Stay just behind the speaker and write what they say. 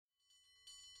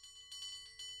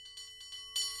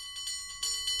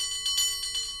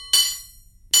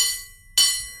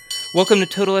Welcome to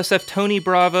Total SF. Tony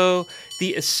Bravo, the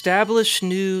established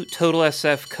new Total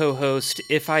SF co-host,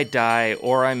 If I Die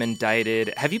or I'm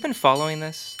Indicted. Have you been following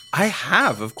this? I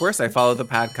have. Of course, I follow the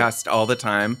podcast all the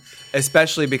time,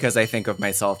 especially because I think of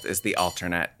myself as the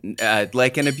alternate.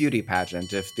 Like in a beauty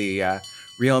pageant, if the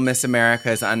real Miss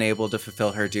America is unable to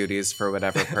fulfill her duties for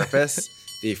whatever purpose,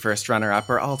 the first runner-up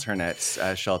or alternate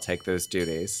shall take those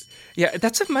duties. Yeah,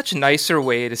 that's a much nicer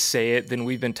way to say it than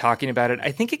we've been talking about it.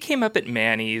 I think it came up at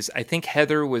Manny's. I think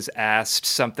Heather was asked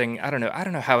something. I don't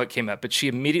know how it came up, but she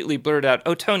immediately blurted out,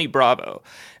 "Oh, Tony Bravo."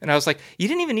 And I was like, you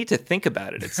didn't even need to think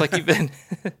about it. It's like you've been...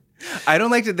 I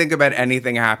don't like to think about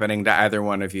anything happening to either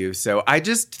one of you. So I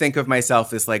just think of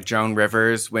myself as like Joan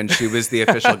Rivers when she was the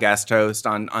official guest host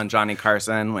on Johnny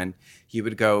Carson, when he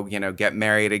would go, get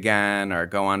married again or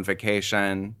go on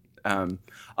vacation.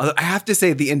 Although I have to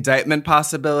say the indictment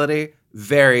possibility,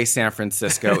 very San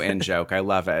Francisco in-joke. I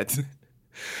love it.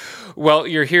 Well,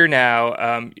 you're here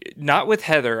now, not with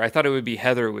Heather. I thought it would be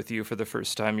Heather with you for the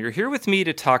first time. You're here with me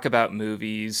to talk about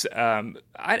movies.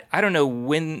 I don't know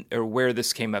when or where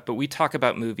this came up, but we talk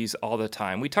about movies all the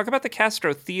time. We talk about the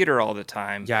Castro Theater all the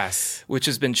time. Yes. Which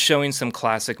has been showing some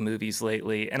classic movies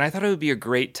lately. And I thought it would be a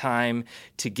great time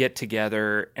to get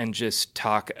together and just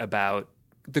talk about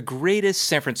the greatest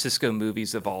San Francisco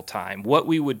movies of all time, what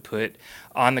we would put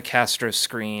on the Castro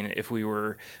screen if we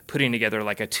were putting together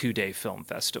like a 2-day film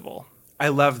festival. I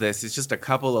love this. It's just a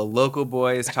couple of local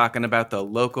boys talking about the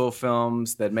local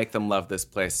films that make them love this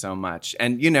place so much.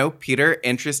 And, Peter,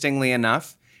 interestingly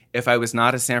enough, if I was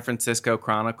not a San Francisco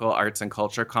Chronicle arts and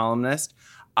culture columnist,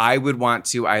 I would want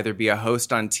to either be a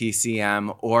host on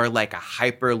TCM or like a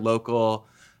hyper-local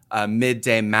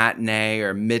midday matinee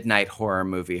or midnight horror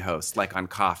movie host, like on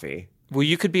Coffee. Well,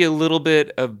 you could be a little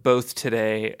bit of both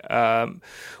today.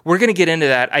 We're going to get into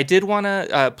that. I did want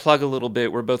to plug a little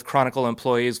bit. We're both Chronicle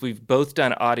employees. We've both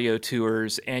done audio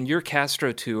tours, and your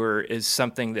Castro tour is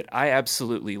something that I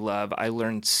absolutely love. I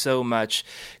learned so much.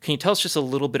 Can you tell us just a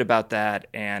little bit about that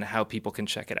and how people can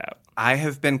check it out? I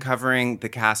have been covering the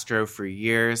Castro for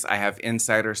years. I have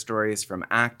insider stories from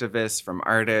activists, from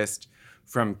artists,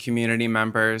 from community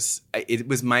members. It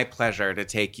was my pleasure to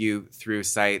take you through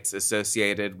sites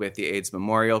associated with the AIDS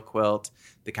Memorial Quilt,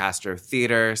 the Castro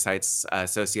Theater, sites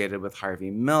associated with Harvey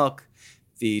Milk,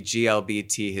 the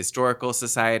GLBT Historical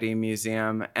Society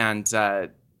Museum, and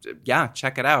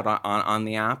check it out on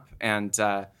the app. And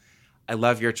I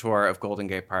love your tour of Golden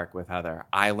Gate Park with Heather.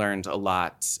 I learned a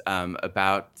lot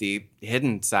about the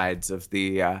hidden sides of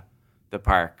the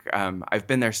park. I've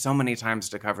been there so many times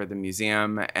to cover the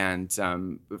museum, and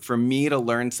for me to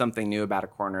learn something new about a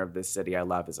corner of this city I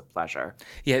love is a pleasure.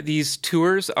 Yeah, these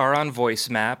tours are on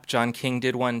VoiceMap. John King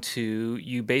did one too.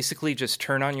 You basically just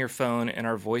turn on your phone and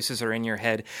our voices are in your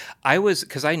head.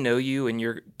 Because I know you and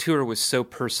your tour was so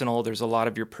personal, there's a lot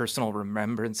of your personal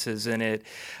remembrances in it.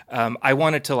 I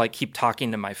wanted to keep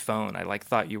talking to my phone. I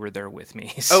thought you were there with me.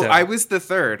 So. Oh, I was the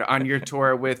third on your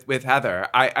tour with Heather.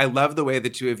 I love the way the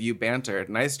two of you bantered,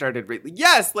 and I started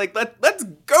let's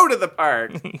go to the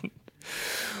park.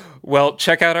 Well,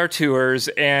 check out our tours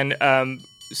and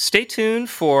stay tuned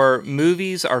for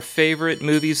movies, our favorite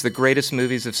movies, the greatest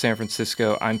movies of San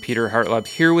Francisco. I'm Peter Hartlaub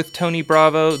here with Tony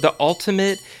Bravo. The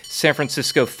ultimate San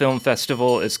Francisco Film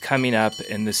Festival is coming up,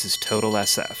 and this is Total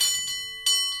SF.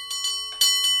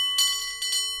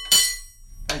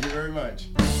 Thank you very much.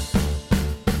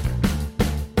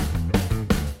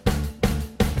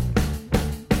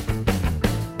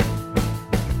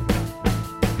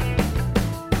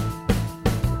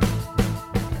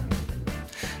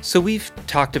 So we've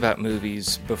talked about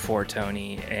movies before,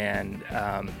 Tony, and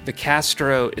the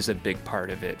Castro is a big part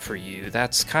of it for you.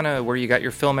 That's kind of where you got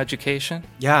your film education?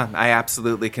 Yeah, I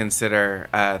absolutely consider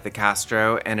the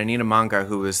Castro and Anita Manga,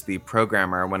 who was the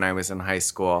programmer when I was in high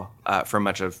school, for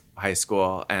much of high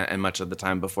school and much of the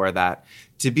time before that,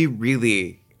 to be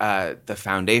really the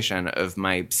foundation of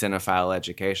my cinephile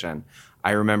education.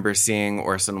 I remember seeing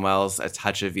Orson Welles' A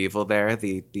Touch of Evil there,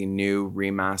 the new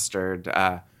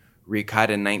remastered recut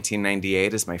in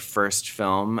 1998 as my first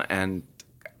film, and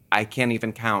I can't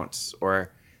even count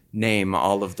or name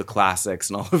all of the classics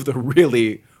and all of the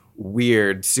really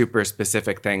weird, super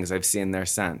specific things I've seen there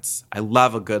since. I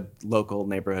love a good local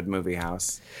neighborhood movie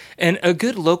house. And a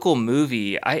good local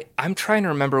movie, I'm trying to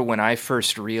remember when I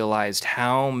first realized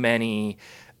how many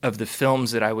of the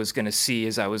films that I was going to see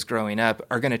as I was growing up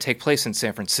are going to take place in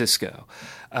San Francisco.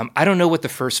 I don't know what the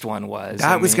first one was.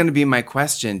 That was going to be my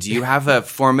question. Do you have a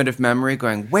formative memory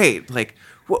going, wait,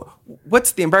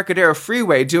 What's the Embarcadero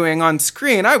Freeway doing on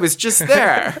screen? I was just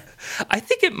there. I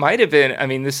think it might have been, I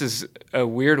mean, this is a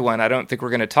weird one. I don't think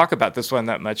we're going to talk about this one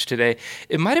that much today.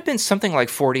 It might have been something like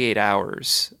 48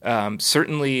 Hours.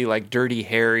 Certainly like Dirty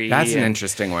Harry. That's an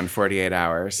interesting one, 48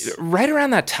 Hours. Right around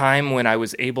that time when I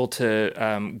was able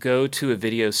to go to a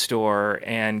video store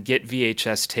and get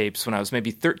VHS tapes when I was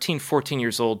maybe 13, 14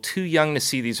 years old, too young to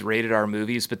see these rated R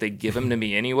movies, but they give them to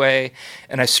me anyway.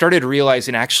 And I started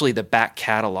realizing actually the back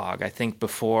catalog, I think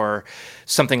before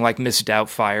something like Miss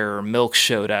Doubtfire or Milk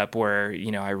showed up, where,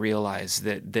 you know, I realized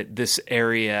that this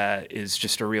area is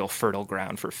just a real fertile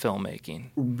ground for filmmaking.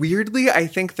 Weirdly, I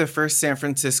think the first San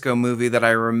Francisco movie that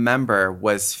I remember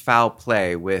was Foul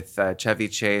Play with Chevy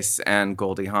Chase and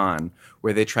Goldie Hawn,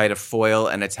 where they try to foil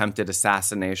an attempted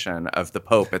assassination of the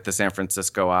Pope at the San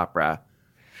Francisco Opera.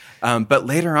 But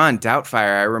later on,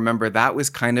 Doubtfire, I remember that was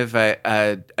kind of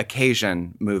a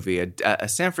occasion movie, a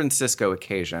San Francisco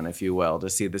occasion, if you will, to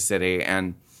see the city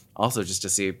and also just to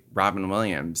see Robin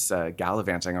Williams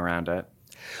gallivanting around it.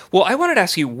 Well, I wanted to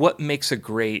ask you, what makes a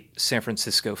great San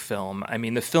Francisco film? I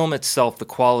mean, the film itself, the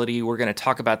quality, we're going to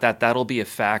talk about that. That'll be a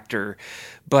factor.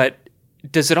 But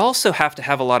does it also have to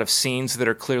have a lot of scenes that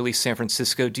are clearly San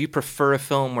Francisco? Do you prefer a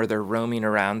film where they're roaming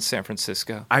around San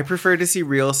Francisco? I prefer to see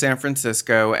real San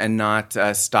Francisco and not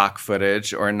stock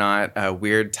footage or not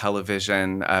weird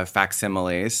television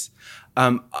facsimiles.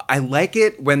 I like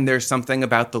it when there's something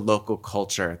about the local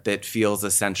culture that feels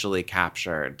essentially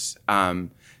captured.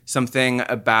 Something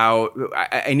about,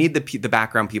 I need the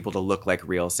background people to look like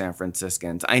real San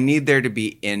Franciscans. I need there to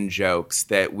be in-jokes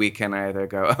that we can either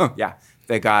go, oh, yeah,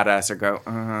 they got us, or go,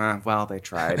 well, they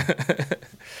tried.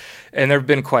 And there have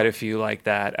been quite a few like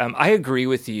that. I agree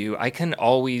with you. I can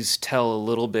always tell a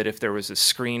little bit if there was a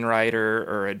screenwriter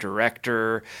or a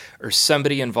director or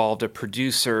somebody involved, a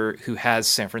producer who has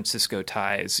San Francisco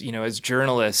ties. You know, as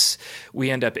journalists,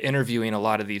 we end up interviewing a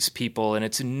lot of these people, and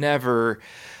it's never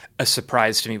a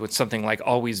surprise to me with something like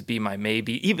Always Be My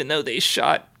Maybe, even though they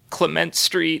shot Clement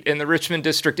Street in the Richmond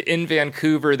District in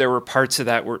Vancouver. There were parts of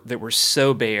that that were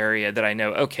so Bay Area that I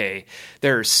know, okay,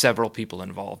 there are several people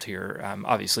involved here.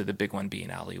 Obviously, the big one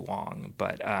being Ali Wong.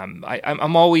 But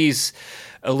I'm always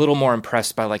a little more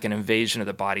impressed by like an Invasion of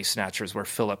the Body Snatchers, where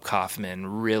Philip Kaufman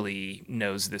really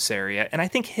knows this area. And I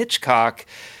think Hitchcock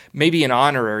may be an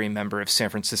honorary member of San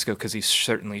Francisco because he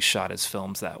certainly shot his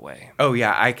films that way. Oh,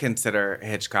 yeah. I consider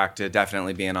Hitchcock to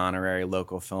definitely be an honorary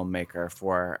local filmmaker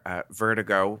for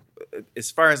Vertigo.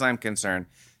 As far as I'm concerned,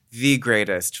 the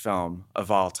greatest film of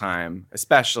all time,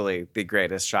 especially the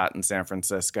greatest shot in San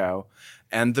Francisco.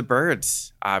 And The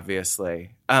Birds,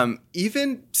 obviously.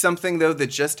 Even something, though, that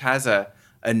just has a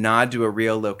nod to a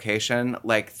real location,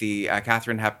 like the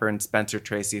Katharine Hepburn, Spencer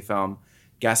Tracy film,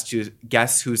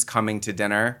 Guess Who's Coming to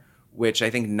Dinner, which I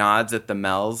think nods at the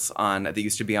Mel's that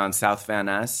used to be on South Van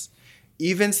Ness.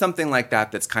 Even something like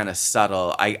that that's kind of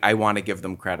subtle, I want to give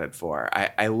them credit for.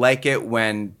 I like it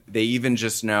when they even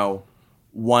just know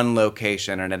one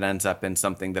location and it ends up in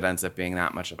something that ends up being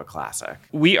that much of a classic.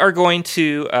 We are going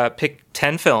to pick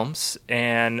 10 films,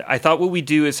 and I thought what we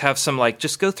do is have some, like,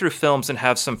 just go through films and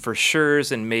have some for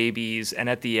sures and maybes, and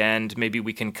at the end, maybe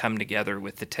we can come together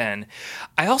with the 10.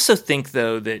 I also think,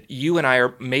 though, that you and I are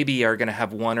going to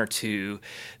have one or two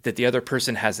that the other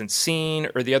person hasn't seen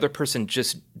or the other person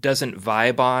just doesn't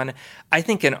vibe on. I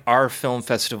think in our film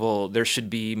festival, there should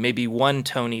be maybe one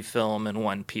Tony film and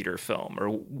one Peter film, or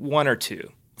one or two.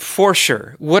 For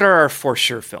sure. What are our for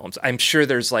sure films? I'm sure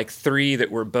there's like 3 that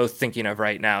we're both thinking of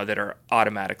right now that are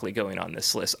automatically going on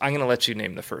this list. I'm going to let you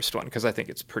name the first one because I think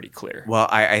it's pretty clear. Well,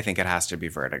 I think it has to be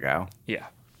Vertigo. Yeah.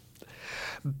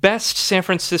 Best San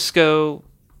Francisco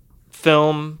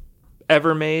film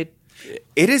ever made?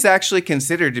 It is actually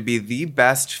considered to be the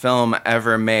best film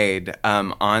ever made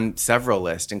on several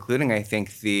lists, including, I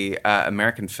think, the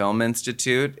American Film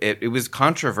Institute. It was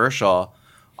controversial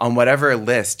on whatever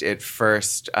list it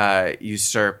first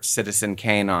usurped Citizen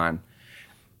Kane on.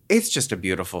 It's just a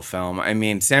beautiful film. I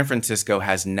mean, San Francisco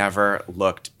has never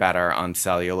looked better on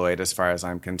celluloid as far as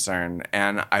I'm concerned.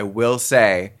 And I will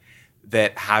say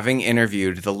that having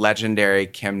interviewed the legendary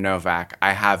Kim Novak,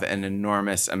 I have an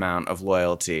enormous amount of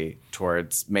loyalty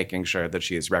towards making sure that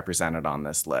she is represented on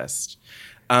this list.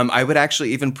 I would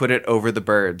actually even put it over The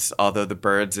Birds, although The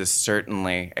Birds is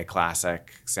certainly a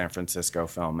classic San Francisco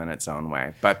film in its own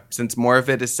way. But since more of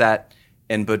it is set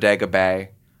in Bodega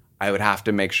Bay, I would have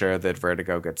to make sure that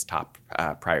Vertigo gets top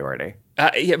priority.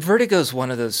 Yeah, Vertigo is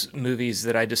one of those movies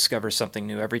that I discover something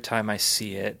new every time I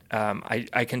see it.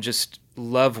 I can just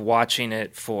love watching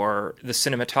it for the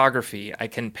cinematography. I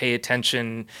can pay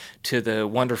attention to the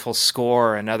wonderful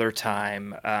score another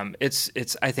time. I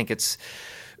think it's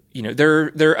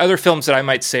there are other films that I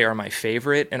might say are my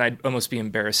favorite, and I'd almost be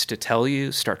embarrassed to tell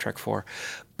you, Star Trek 4.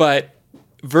 But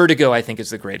Vertigo, I think, is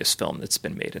the greatest film that's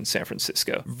been made in San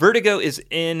Francisco. Vertigo is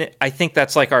in, I think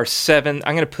that's like our I'm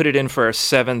going to put it in for our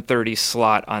 7:30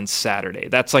 slot on Saturday.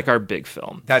 That's like our big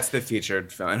film. That's the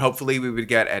featured film. And hopefully we would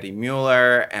get Eddie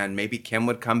Mueller, and maybe Kim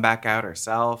would come back out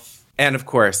herself. And of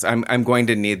course, I'm going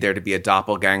to need there to be a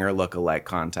doppelganger look-alike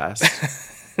contest.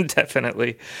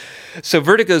 Definitely. So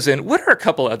Vertigo's in. What are a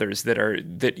couple others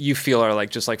that you feel are like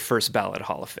just like first ballot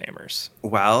Hall of Famers?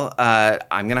 Well,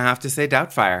 I'm going to have to say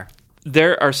Doubtfire.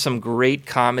 There are some great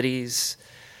comedies.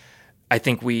 I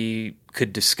think we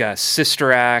could discuss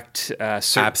Sister Act.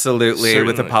 Absolutely,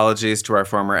 certainly. With apologies to our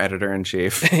former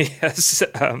editor-in-chief. Yes.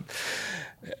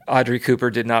 Audrey Cooper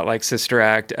did not like Sister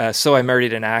Act. So I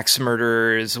Married an Axe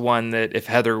Murderer is one that if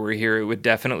Heather were here, it would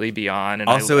definitely be on. And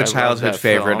also a childhood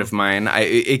favorite of mine.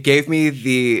 It gave me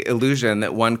the illusion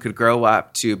that one could grow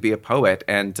up to be a poet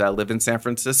and live in San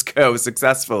Francisco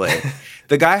successfully.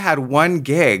 The guy had one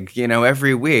gig,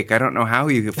 every week. I don't know how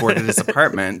he afforded his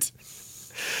apartment.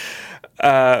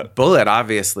 Bullet,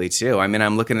 obviously, too. I mean,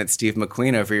 I'm looking at Steve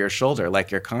McQueen over your shoulder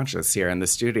like you're conscious here in the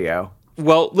studio.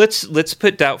 Well, let's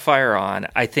put Doubtfire on.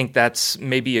 I think that's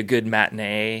maybe a good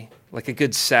matinee, like a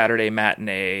good Saturday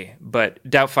matinee, but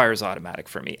Doubtfire is automatic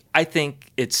for me. I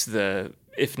think it's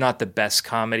if not the best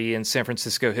comedy in San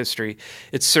Francisco history,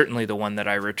 it's certainly the one that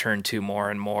I return to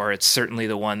more and more. It's certainly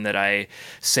the one that I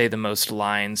say the most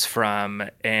lines from,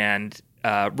 and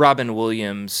Robin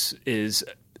Williams is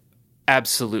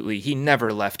absolutely, he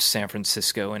never left San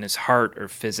Francisco in his heart or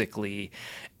physically.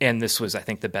 And this was, I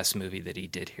think, the best movie that he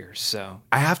did here. So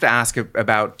I have to ask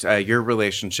about your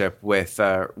relationship with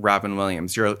Robin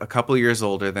Williams. You're a couple years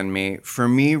older than me. For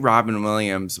me, Robin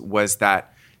Williams was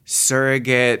that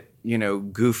surrogate,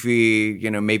 goofy,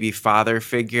 maybe father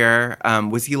figure.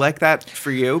 Was he like that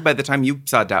for you? By the time you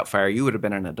saw Doubtfire, you would have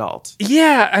been an adult.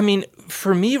 Yeah, I mean,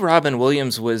 for me, Robin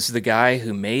Williams was the guy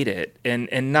who made it,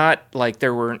 and not like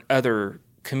there weren't other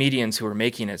comedians who were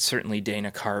making it, certainly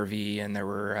Dana Carvey, and there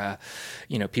were,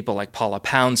 people like Paula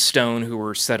Poundstone who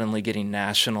were suddenly getting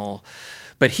national.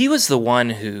 But he was the one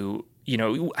who,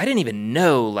 I didn't even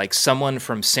know, like, someone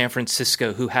from San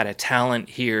Francisco who had a talent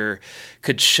here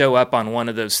could show up on one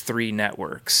of those three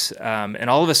networks. And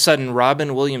all of a sudden,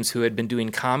 Robin Williams, who had been doing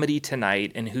Comedy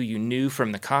Tonight and who you knew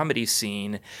from the comedy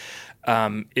scene,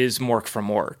 is Mork from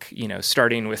Mork,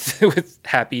 starting with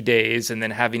Happy Days and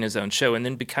then having his own show and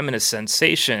then becoming a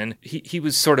sensation. He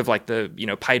was sort of like the,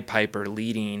 Pied Piper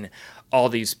leading all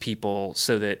these people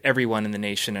so that everyone in the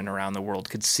nation and around the world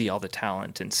could see all the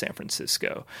talent in San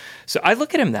Francisco. So I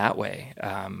look at him that way.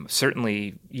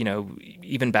 Certainly,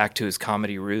 even back to his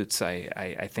comedy roots,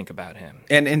 I think about him.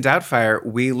 And in Doubtfire,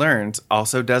 we learned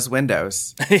also does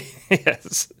windows.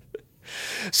 Yes.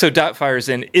 So Doubtfire's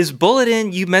in. Is Bullet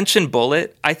in? You mentioned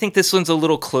Bullet. I think this one's a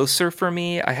little closer for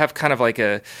me. I have kind of like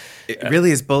It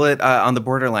really is Bullet on the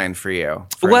borderline for you?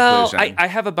 I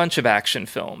have a bunch of action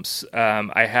films.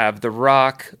 I have The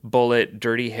Rock, Bullet,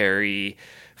 Dirty Harry,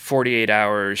 48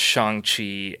 Hours,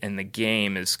 Shang-Chi, and The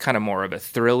Game is kind of more of a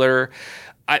thriller.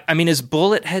 I mean, is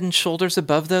Bullet head and shoulders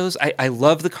above those? I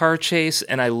love the car chase,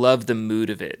 and I love the mood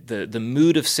of it. The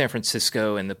mood of San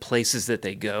Francisco and the places that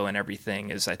they go and everything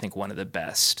is, I think, one of the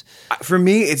best. For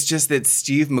me, it's just that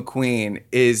Steve McQueen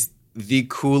is the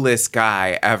coolest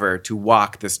guy ever to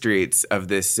walk the streets of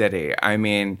this city. I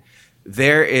mean,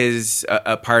 there is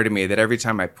a part of me that every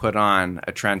time I put on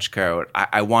a trench coat,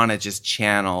 I want to just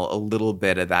channel a little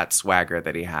bit of that swagger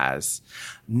that he has.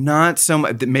 Not so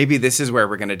much. Maybe this is where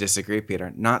we're going to disagree,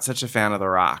 Peter. Not such a fan of The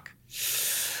Rock.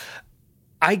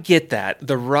 I get that.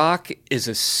 The Rock is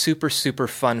a super, super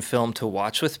fun film to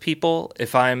watch with people.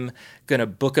 If I'm going to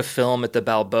book a film at the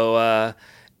Balboa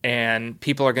and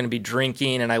people are going to be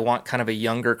drinking and I want kind of a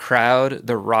younger crowd,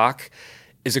 The Rock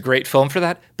is a great film for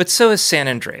that, but so is San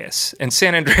Andreas. And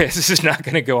San Andreas is not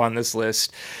going to go on this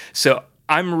list. So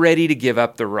I'm ready to give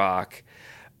up The Rock.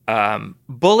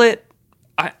 Bullet,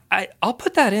 I'll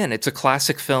put that in. It's a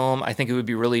classic film. I think it would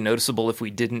be really noticeable if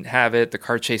we didn't have it. The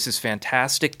car chase is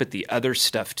fantastic, but the other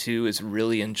stuff, too, is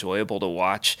really enjoyable to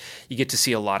watch. You get to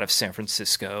see a lot of San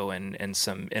Francisco and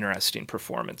some interesting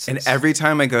performances. And every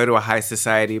time I go to a high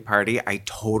society party, I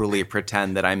totally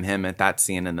pretend that I'm him at that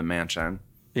scene in the mansion.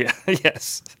 Yeah,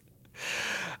 yes.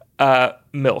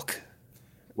 Milk.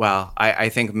 Well, I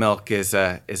think Milk is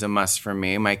a must for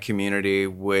me. My community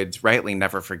would rightly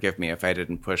never forgive me if I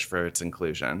didn't push for its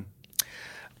inclusion.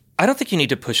 I don't think you need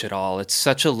to push it all. It's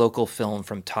such a local film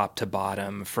from top to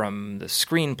bottom, from the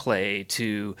screenplay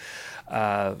to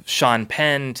Sean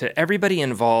Penn to everybody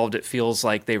involved. It feels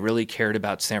like they really cared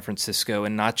about San Francisco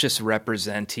and not just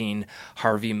representing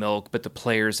Harvey Milk, but the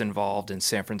players involved in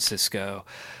San Francisco.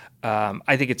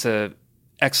 I think it's a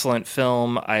excellent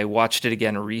film. I watched it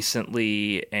again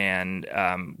recently and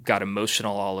got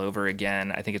emotional all over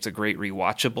again. I think it's a great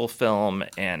rewatchable film,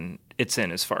 and it's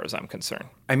in as far as I'm concerned.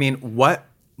 I mean, what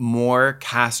more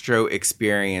Castro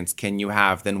experience can you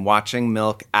have than watching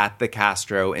Milk at the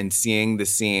Castro and seeing the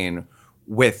scene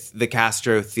with the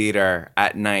Castro Theater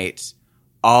at night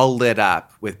all lit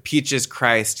up with Peaches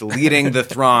Christ leading the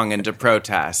throng into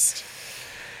protest?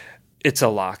 It's a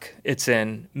lock. It's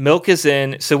in. Milk is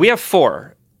in. So we have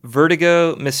 4.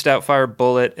 Vertigo, Miss Doubtfire,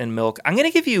 Bullitt, and Milk. I'm going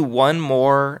to give you one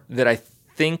more that I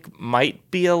think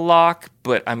might be a lock,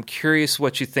 but I'm curious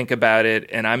what you think about it,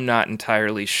 and I'm not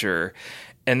entirely sure.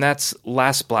 And that's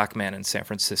Last Black Man in San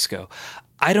Francisco.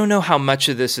 I don't know how much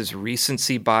of this is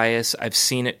recency bias. I've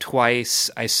seen it twice.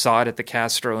 I saw it at the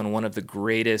Castro in one of the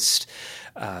greatest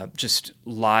just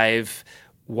live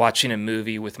watching a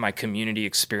movie with my community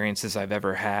experiences I've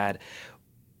ever had.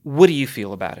 What do you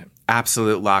feel about it?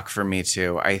 Absolute lock for me,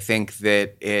 too. I think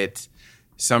that it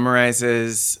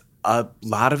summarizes a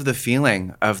lot of the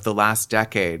feeling of the last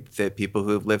decade that people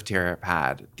who have lived here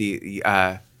have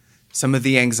had. Some of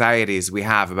the anxieties we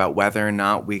have about whether or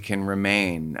not we can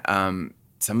remain.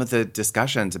 Some of the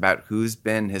discussions about who's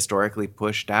been historically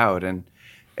pushed out and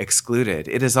excluded.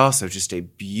 It is also just a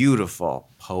beautiful,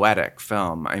 poetic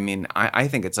film. I mean, I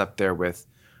think it's up there with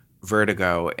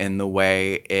Vertigo in the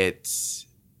way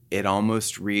it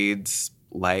almost reads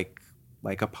like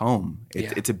a poem.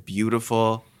 It's a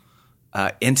beautiful,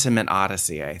 intimate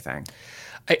odyssey, I think.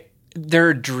 There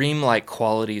are dreamlike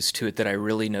qualities to it that I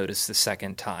really noticed the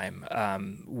second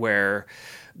time, where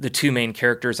the 2 main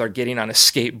characters are getting on a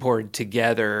skateboard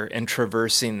together and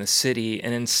traversing the city.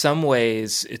 And in some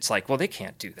ways, it's like, well, they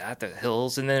can't do that, the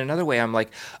hills. And then another way, I'm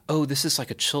like, oh, this is like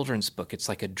a children's book. It's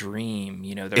like a dream.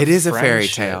 You know, it is a fairy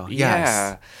tale. Yes.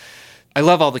 Yeah. I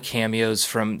love all the cameos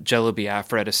from Jello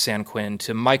Biafra to San Quinn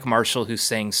to Mike Marshall, who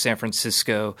sang San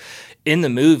Francisco in the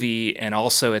movie and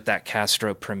also at that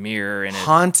Castro premiere. And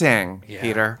haunting,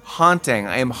 Peter. Haunting.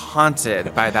 I am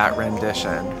haunted by that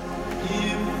rendition. If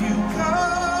you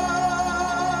come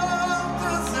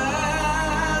to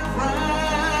San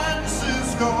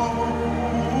Francisco,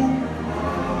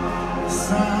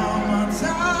 summertime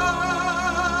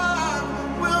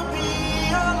will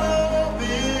be all over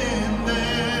in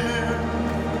there.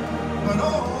 But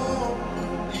oh,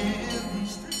 in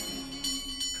these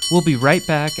streets. We'll be right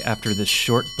back after this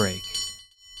short break.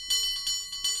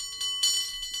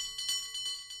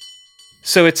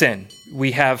 So it's in.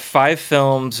 We have 5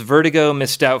 films: Vertigo,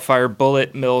 Miss Doubtfire,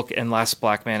 Bullitt, Milk, and Last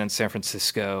Black Man in San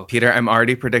Francisco. Peter, I'm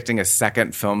already predicting a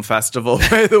second film festival,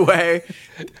 by the way.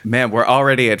 Man, we're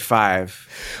already at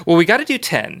 5. Well, we got to do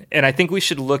 10. And I think we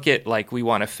should look at, like, we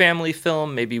want a family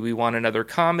film. Maybe we want another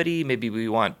comedy. Maybe we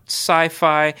want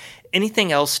sci-fi.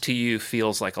 Anything else to you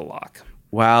feels like a lock?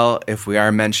 Well, if we are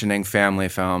mentioning family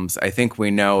films, I think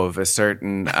we know of a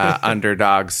certain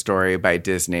underdog story by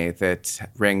Disney that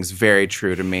rings very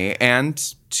true to me and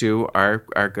to our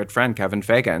good friend Kevin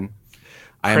Fegan.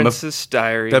 Princess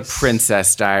Diaries. The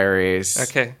Princess Diaries.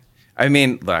 Okay. I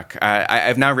mean, look,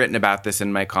 I've now written about this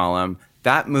in my column.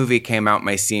 That movie came out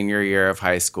my senior year of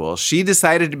high school. She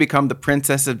decided to become the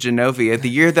Princess of Genovia the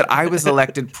year that I was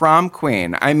elected prom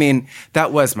queen. I mean,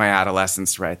 that was my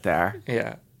adolescence right there.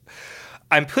 Yeah.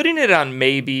 I'm putting it on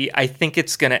maybe. I think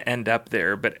it's going to end up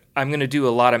there, but I'm going to do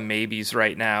a lot of maybes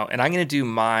right now, and I'm going to do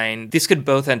mine. These could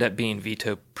both end up being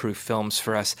veto-proof films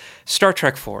for us. Star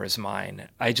Trek IV is mine.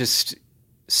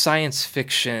 Science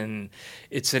fiction,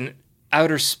 it's an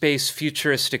outer space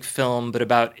futuristic film, but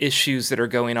about issues that are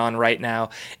going on right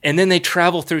now. And then they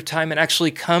travel through time and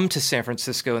actually come to San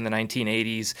Francisco in the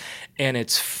 1980s, and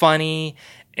it's funny,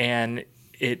 and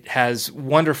it has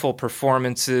wonderful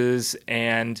performances,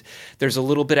 and there's a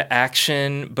little bit of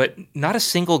action, but not a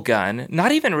single gun,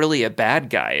 not even really a bad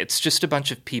guy. It's just a bunch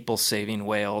of people saving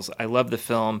whales. I love the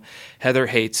film. Heather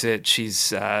hates it.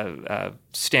 She's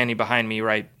standing behind me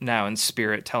right now in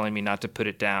spirit, telling me not to put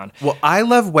it down. Well, I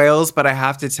love whales, but I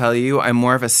have to tell you, I'm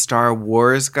more of a Star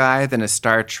Wars guy than a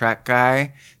Star Trek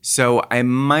guy. So I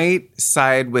might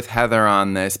side with Heather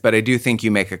on this, but I do think you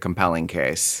make a compelling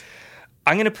case.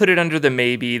 I'm going to put it under the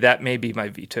maybe. That may be my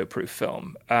veto-proof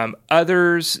film.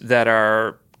 Others that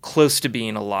are close to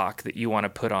being a lock that you want to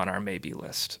put on our maybe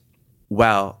list?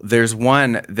 Well, there's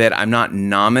one that I'm not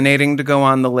nominating to go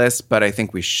on the list, but I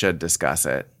think we should discuss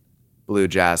it. Blue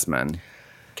Jasmine.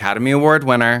 Academy Award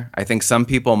winner. I think some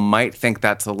people might think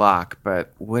that's a lock,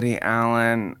 but Woody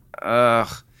Allen,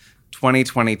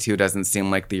 2022 doesn't seem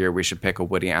like the year we should pick a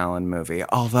Woody Allen movie.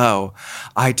 Although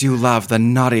I do love the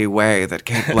nutty way that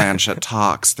Cate Blanchett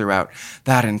talks throughout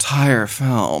that entire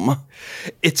film.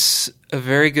 It's a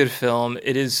very good film.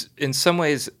 It is, in some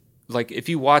ways, like if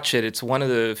you watch it, it's one of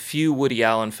the few Woody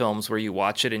Allen films where you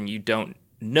watch it and you don't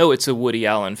know it's a Woody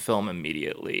Allen film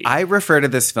immediately. I refer to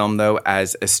this film, though,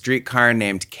 as A Streetcar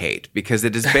Named Kate, because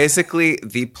it is basically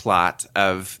the plot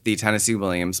of the Tennessee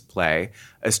Williams play,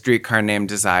 A Streetcar Named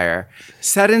Desire,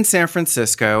 set in San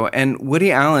Francisco. And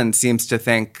Woody Allen seems to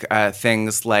think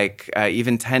things like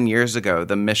even 10 years ago,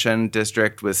 the Mission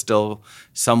District was still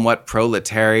somewhat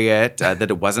proletariat,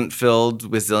 that it wasn't filled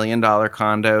with zillion-dollar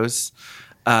condos.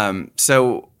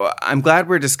 So I'm glad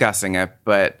we're discussing it,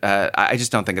 but I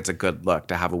just don't think it's a good look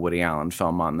to have a Woody Allen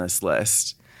film on this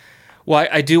list. Well,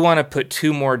 I do want to put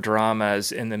two more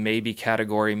dramas in the maybe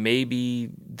category.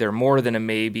 Maybe they're more than a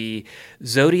maybe.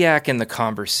 Zodiac and The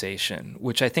Conversation,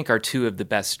 which I think are two of the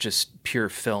best just pure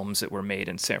films that were made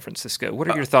in San Francisco. What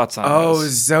are your thoughts on those? Oh,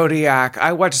 Zodiac.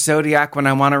 I watch Zodiac when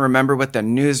I want to remember what the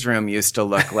newsroom used to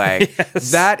look like.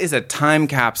 Yes. That is a time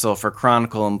capsule for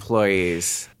Chronicle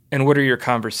employees. And what are your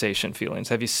Conversation feelings?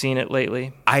 Have you seen it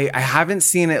lately? I haven't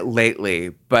seen it lately,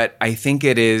 but I think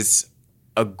it is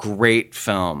a great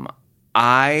film.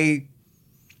 If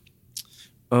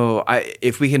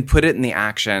we can put it in the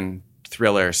action,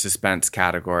 thriller, suspense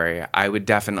category, I would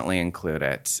definitely include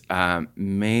it. I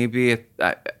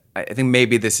think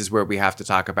maybe this is where we have to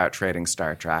talk about trading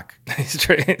Star Trek.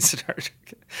 Trading Star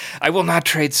Trek. I will not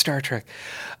trade Star Trek.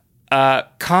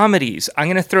 Comedies. I'm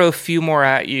going to throw a few more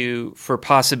at you for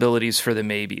possibilities for the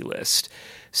maybe list.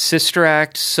 Sister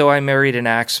Act, So I Married an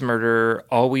Axe Murderer,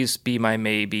 Always Be My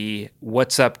Maybe,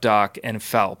 What's Up, Doc, and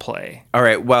Foul Play. All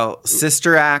right. Well,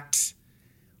 Sister Act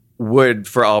would,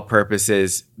 for all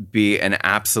purposes, be an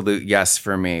absolute yes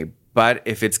for me. But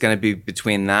if it's going to be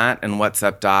between that and What's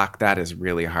Up, Doc, that is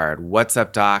really hard. What's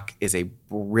Up, Doc is a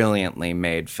brilliantly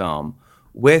made film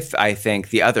with, I think,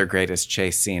 the other greatest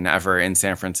chase scene ever in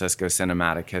San Francisco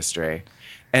cinematic history.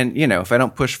 And, you know, if I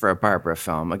don't push for a Barbara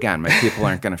film, again, my people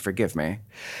aren't going to forgive me.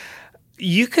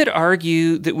 You could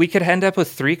argue that we could end up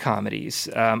with three comedies.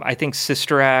 I think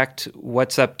Sister Act,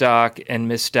 What's Up, Doc, and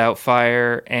Miss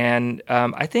Doubtfire. And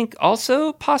I think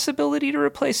also possibility to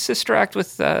replace Sister Act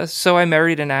with So I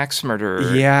Married an Axe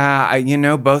Murderer.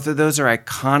 Yeah, both of those are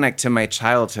iconic to my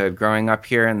childhood growing up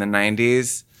here in the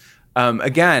 90s.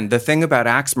 Again, the thing about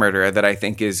Axe Murderer that I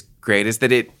think is great is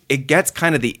that it gets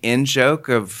kind of the in-joke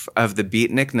of the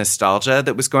beatnik nostalgia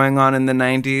that was going on in the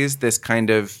 90s, this kind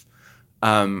of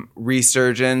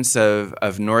resurgence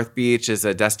of North Beach as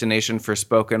a destination for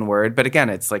spoken word. But again,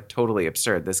 it's like totally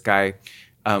absurd. This guy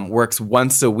works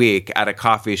once a week at a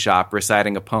coffee shop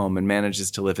reciting a poem and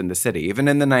manages to live in the city. Even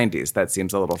in the 90s, that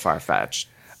seems a little far-fetched.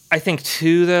 I think,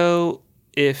 too, though,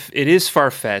 if it is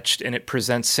far-fetched and it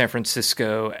presents San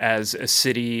Francisco as a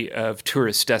city of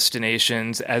tourist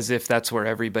destinations, as if that's where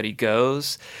everybody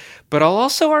goes. But I'll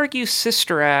also argue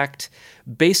Sister Act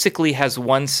basically has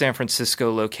one San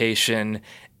Francisco location,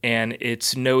 and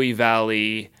it's Noe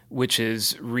Valley, which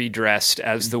is redressed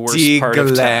as the worst part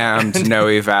of town. De-glammed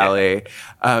Noe Valley,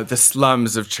 the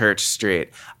slums of Church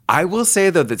Street. I will say,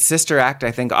 though, that Sister Act,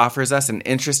 I think, offers us an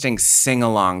interesting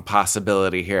sing-along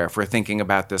possibility here if we're thinking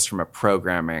about this from a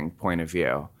programming point of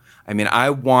view. I mean,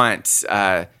 I want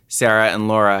Sarah and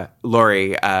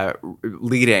Lori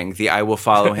leading the I Will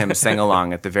Follow Him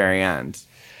sing-along at the very end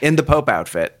in the Pope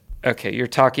outfit. Okay, you're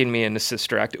talking me into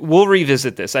Sister Act. We'll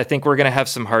revisit this. I think we're going to have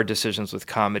some hard decisions with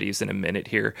comedies in a minute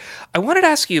here. I wanted to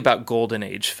ask you about Golden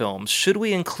Age films. Should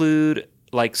we include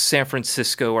like San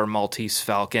Francisco or Maltese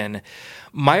Falcon?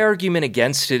 My argument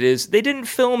against it is they didn't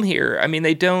film here. I mean,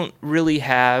 they don't really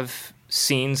have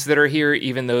scenes that are here,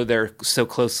 even though they're so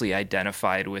closely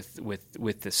identified with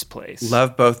this place.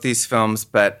 Love both these films,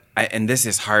 but and this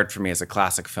is hard for me as a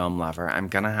classic film lover. I'm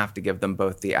going to have to give them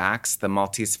both the axe. The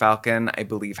Maltese Falcon, I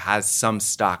believe, has some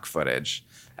stock footage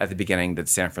at the beginning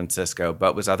that's San Francisco,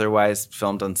 but was otherwise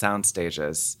filmed on sound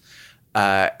stages.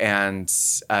 And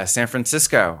San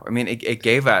Francisco, I mean, it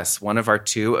gave us one of our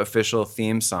two official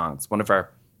theme songs, one of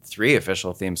our three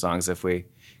official theme songs if we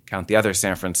count the other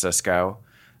San Francisco.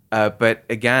 But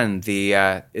again,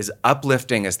 as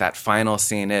uplifting as that final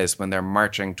scene is when they're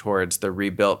marching towards the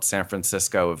rebuilt San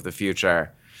Francisco of the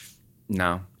future,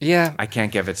 no. Yeah. I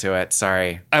can't give it to it.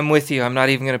 Sorry. I'm with you. I'm not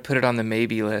even going to put it on the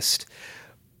maybe list.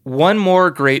 One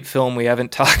more great film we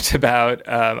haven't talked about.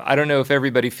 I don't know if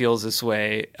everybody feels this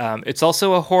way. It's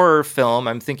also a horror film.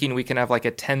 I'm thinking we can have like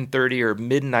a 10:30 or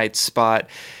midnight spot.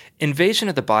 Invasion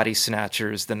of the Body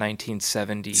Snatchers, the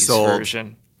 1970s Sold.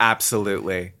 version.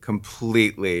 Absolutely.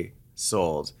 Completely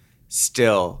sold.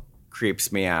 Still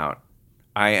creeps me out.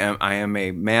 I am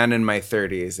a man in my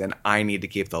 30s, and I need to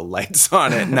keep the lights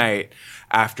on at night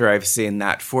after I've seen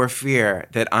that, for fear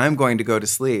that I'm going to go to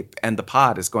sleep and the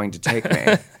pod is going to take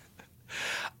me.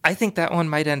 I think that one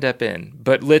might end up in,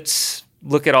 but let's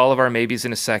look at all of our maybes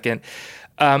in a second.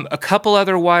 A couple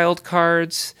other wild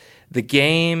cards. The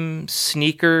Game,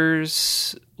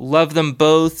 Sneakers, love them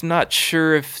both. Not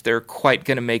sure if they're quite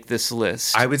going to make this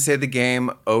list. I would say The Game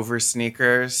over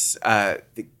Sneakers.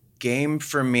 The Game,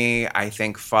 for me, I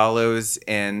think follows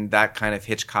in that kind of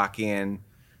Hitchcockian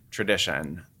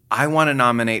tradition. I want to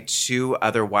nominate two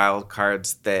other wild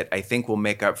cards that I think will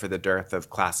make up for the dearth of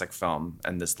classic film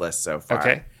in this list so far.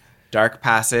 Okay. Dark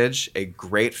Passage, a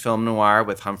great film noir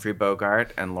with Humphrey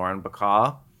Bogart and Lauren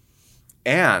Bacall.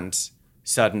 And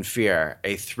Sudden Fear,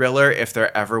 a thriller, if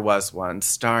there ever was one,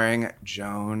 starring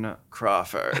Joan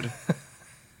Crawford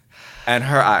and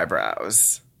her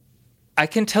eyebrows. I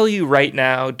can tell you right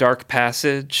now, Dark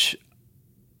Passage,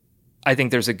 I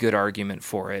think there's a good argument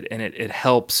for it, and it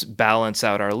helps balance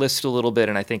out our list a little bit,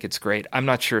 and I think it's great. I'm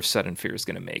not sure if Sudden Fear is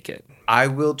going to make it. I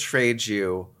will trade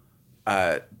you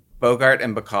Bogart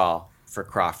and Bacall for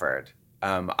Crawford.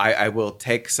 I will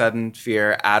take Sudden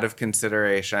Fear out of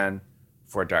consideration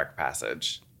for Dark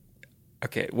Passage.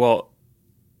 Okay, well,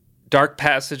 Dark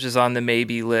Passage is on the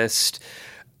maybe list.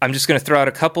 I'm just going to throw out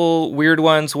a couple weird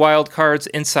ones, wild cards,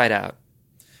 Inside Out.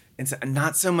 It's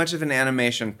not so much of an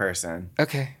animation person.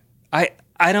 Okay.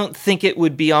 I don't think it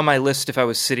would be on my list if I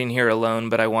was sitting here alone,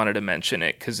 but I wanted to mention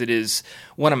it because it is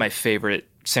one of my favorite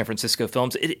San Francisco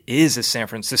films. It is a San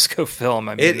Francisco film.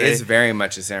 I mean, It is very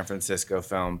much a San Francisco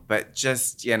film, but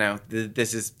just,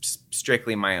 this is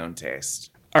strictly my own taste.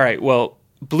 All right, well,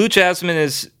 Blue Jasmine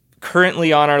is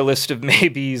currently on our list of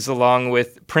maybes, along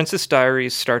with Princess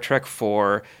Diaries, Star Trek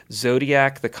IV,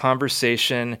 Zodiac, The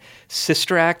Conversation,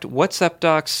 Sister Act, What's Up,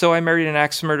 Doc, So I Married an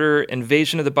Axe Murderer,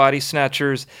 Invasion of the Body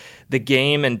Snatchers, The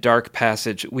Game, and Dark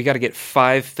Passage. We got to get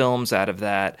 5 films out of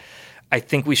that. I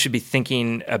think we should be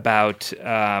thinking about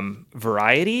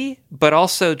variety, but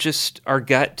also just our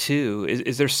gut, too.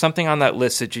 Is there something on that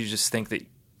list that you just think that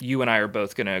you and I are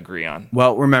both going to agree on?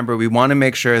 Well, remember, we want to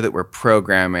make sure that we're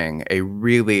programming a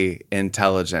really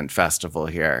intelligent festival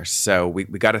here. So we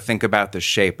got to think about the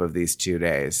shape of these 2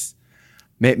 days.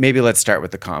 Maybe let's start with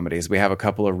the comedies. We have a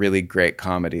couple of really great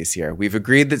comedies here. We've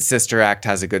agreed that Sister Act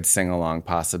has a good sing-along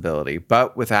possibility.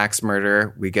 But with Axe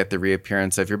Murder, we get the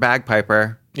reappearance of your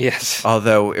bagpiper. Yes.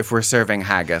 Although, if we're serving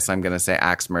haggis, I'm going to say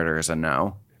Axe Murder is a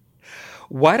no.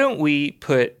 Why don't we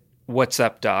put What's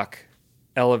Up, Doc,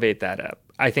 elevate that up?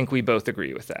 I think we both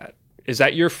agree with that. Is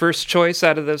that your first choice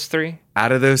out of those 3?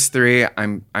 Out of those 3,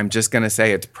 I'm just going to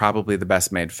say it's probably the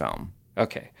best made film.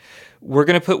 Okay. We're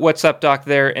going to put What's Up, Doc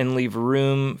there and leave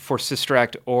room for Sister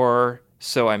Act or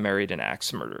So I Married an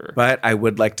Axe Murderer. But I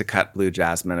would like to cut Blue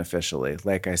Jasmine officially.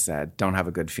 Like I said, don't have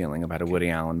a good feeling about a Woody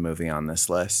Allen movie on this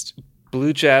list.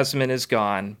 Blue Jasmine is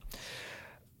gone.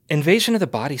 Invasion of the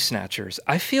Body Snatchers.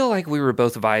 I feel like we were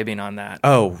both vibing on that.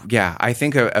 Oh, yeah. I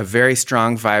think a very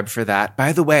strong vibe for that.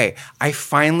 By the way, I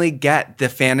finally get the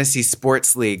fantasy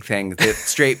sports league thing that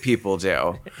straight people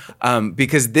do.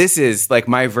 Because this is like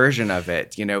my version of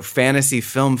it, fantasy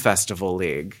film festival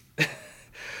league.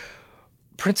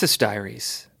 Princess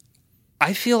Diaries.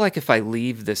 I feel like if I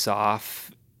leave this off,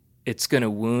 it's going to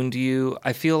wound you.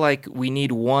 I feel like we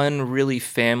need one really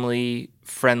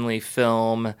family-friendly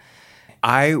film.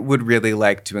 I would really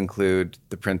like to include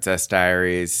The Princess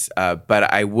Diaries,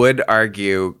 but I would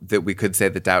argue that we could say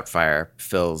that Doubtfire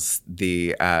fills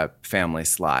the family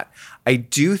slot. I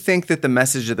do think that the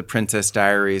message of The Princess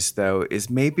Diaries, though,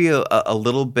 is maybe a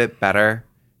little bit better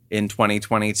in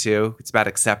 2022. It's about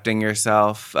accepting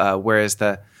yourself, whereas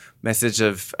the message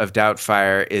of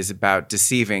Doubtfire is about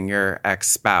deceiving your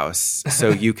ex-spouse so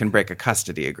you can break a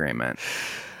custody agreement.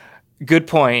 Good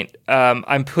point.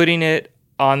 I'm putting it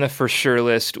on the for sure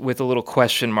list with a little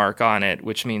question mark on it,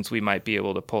 which means we might be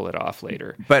able to pull it off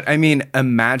later. But I mean,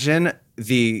 imagine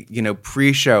the,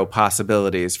 pre-show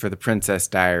possibilities for The Princess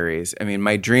Diaries. I mean,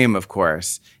 my dream, of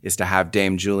course, is to have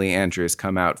Dame Julie Andrews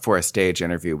come out for a stage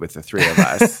interview with the 3 of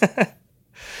us.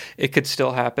 It could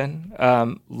still happen.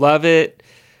 Love it.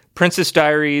 Princess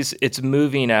Diaries, it's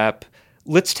moving up.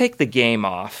 Let's take The Game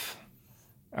off.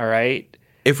 All right.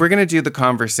 If we're going to do The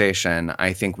Conversation,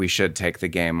 I think we should take The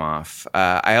Game off.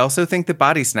 I also think The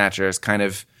Body Snatchers kind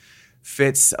of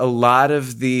fits a lot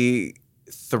of the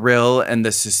thrill and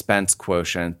the suspense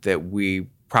quotient that we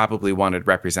probably wanted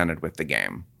represented with The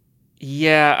Game.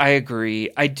 Yeah, I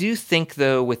agree. I do think,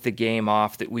 though, with The Game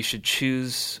off, that we should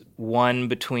choose one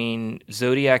between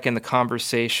Zodiac and The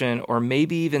Conversation, or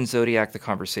maybe even Zodiac, The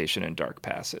Conversation, and Dark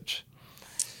Passage?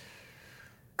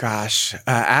 Gosh,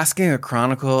 asking a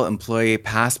Chronicle employee,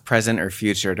 past, present, or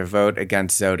future, to vote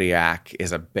against Zodiac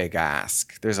is a big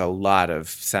ask. There's a lot of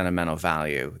sentimental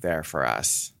value there for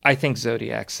us. I think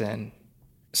Zodiac's in.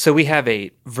 So we have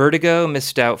 8. Vertigo,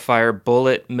 Miss Doubtfire,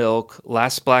 Bullet, Milk,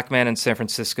 Last Black Man in San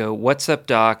Francisco, What's Up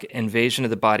Doc, Invasion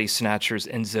of the Body Snatchers,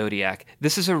 and Zodiac.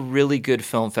 This is a really good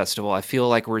film festival. I feel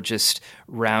like we're just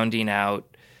rounding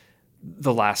out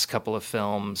the last couple of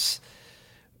films.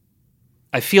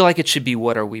 I feel like it should be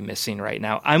What Are We Missing right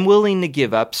now. I'm willing to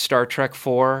give up Star Trek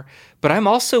 4, but I'm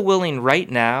also willing right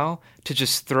now to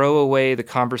just throw away The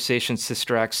Conversation,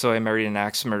 Sister Act, So I Married an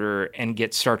Axe Murderer, and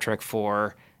get Star Trek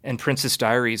 4 and Princess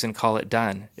Diaries and call it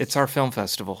done. It's our film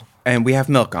festival. And we have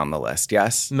Milk on the list,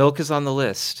 yes? Milk is on the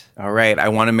list. All right. I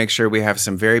want to make sure we have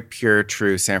some very pure,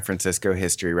 true San Francisco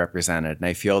history represented. And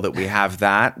I feel that we have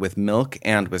that with Milk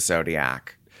and with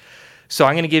Zodiac. So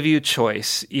I'm going to give you a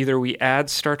choice. Either we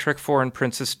add Star Trek 4 and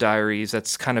Princess Diaries,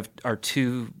 that's kind of our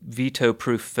 2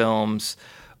 veto-proof films,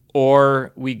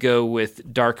 or we go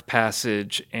with Dark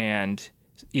Passage and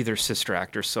either Sister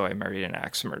Act or So I Married an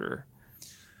Axe Murderer.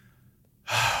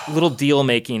 Little deal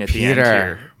making at the end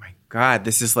here. My God,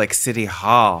 this is like City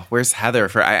Hall. Where's Heather?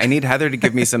 I need Heather to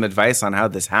give me some advice on how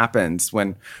this happens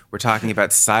when we're talking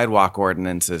about sidewalk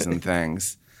ordinances and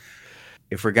things.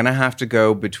 If we're going to have to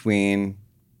go between,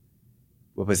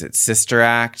 what was it, Sister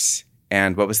Act,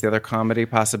 and what was the other comedy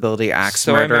possibility? Axe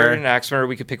Murder? So I Married an Axe Murderer.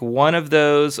 We could pick one of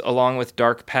those along with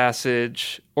Dark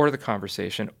Passage or The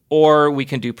Conversation, or we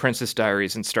can do Princess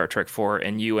Diaries and Star Trek 4,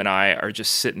 and you and I are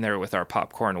just sitting there with our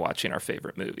popcorn watching our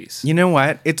favorite movies. You know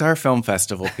what? It's our film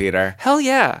festival, Peter. Hell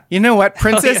yeah. You know what?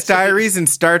 Princess Diaries and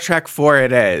Star Trek 4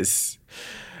 it is.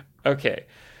 Okay.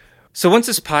 So once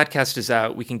this podcast is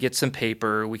out, we can get some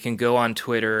paper, we can go on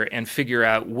Twitter and figure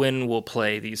out when we'll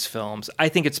play these films. I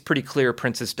think it's pretty clear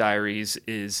Princess Diaries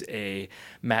is a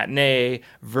matinee.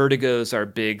 Vertigo's our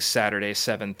big Saturday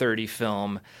 7:30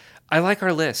 film. I like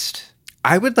our list.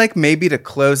 I would like maybe to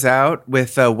close out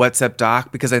with What's Up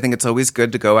Doc, because I think it's always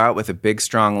good to go out with a big,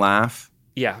 strong laugh.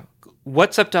 Yeah.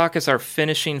 What's Up Doc is our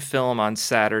finishing film on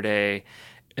Saturday.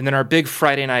 And then our big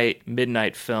Friday night,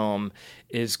 midnight film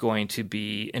is going to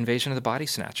be Invasion of the Body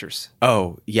Snatchers.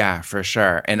 Oh, yeah, for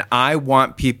sure. And I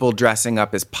want people dressing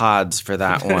up as pods for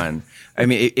that one. I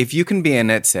mean, if you can be an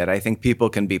It-Sit, I think people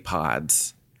can be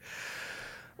pods.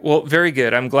 Well, very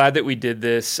good. I'm glad that we did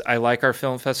this. I like our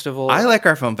film festival. I like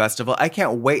our film festival. I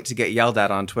can't wait to get yelled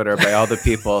at on Twitter by all the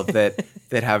people that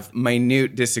have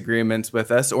minute disagreements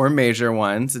with us or major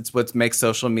ones. It's what makes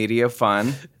social media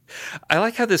fun. I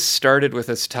like how this started with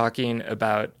us talking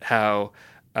about how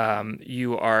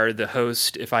you are the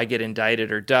host if I get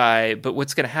indicted or die. But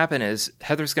what's going to happen is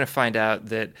Heather's going to find out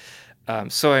that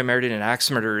So I Married an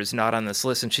Axe Murderer is not on this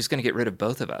list, and she's going to get rid of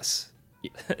both of us.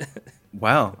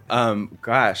 Well,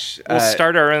 gosh. We'll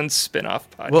start our own spin-off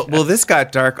podcast. Well, this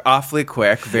got dark awfully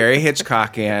quick, very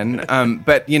Hitchcockian.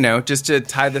 But, just to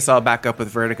tie this all back up with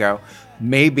Vertigo,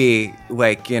 maybe,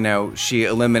 she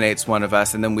eliminates one of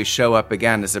us and then we show up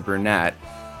again as a brunette.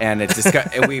 And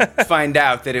and we find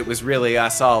out that it was really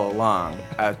us all along.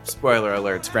 Spoiler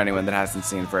alerts for anyone that hasn't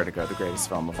seen Vertigo, the greatest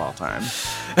film of all time.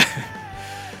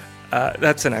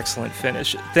 That's an excellent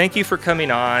finish. Thank you for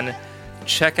coming on.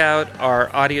 Check out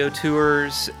our audio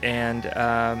tours. And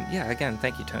again,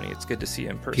 thank you, Tony. It's good to see you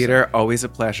in person. Peter, always a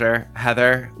pleasure.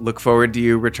 Heather, look forward to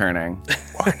you returning.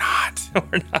 Or not.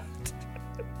 Or not.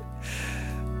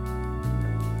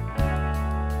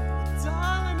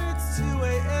 Darling, it's 2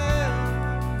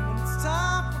 a.m. when it's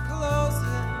time for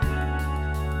closing.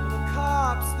 When the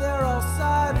cops, they're all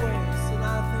sideways, and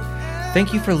I think.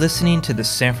 Thank you for listening to the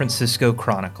San Francisco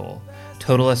Chronicle.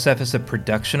 Total SF is a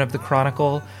production of the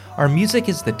Chronicle. Our music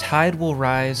is The Tide Will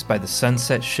Rise by the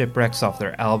Sunset Shipwrecks off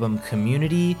their album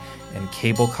Community, and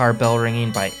Cable Car Bell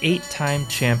Ringing by 8-time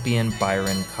champion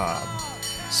Byron Cobb.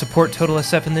 Support Total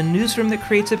SF in the newsroom that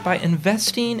creates it by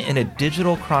investing in a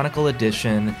digital Chronicle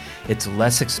edition. It's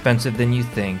less expensive than you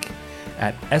think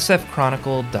at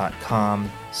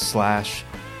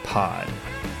sfchronicle.com/pod.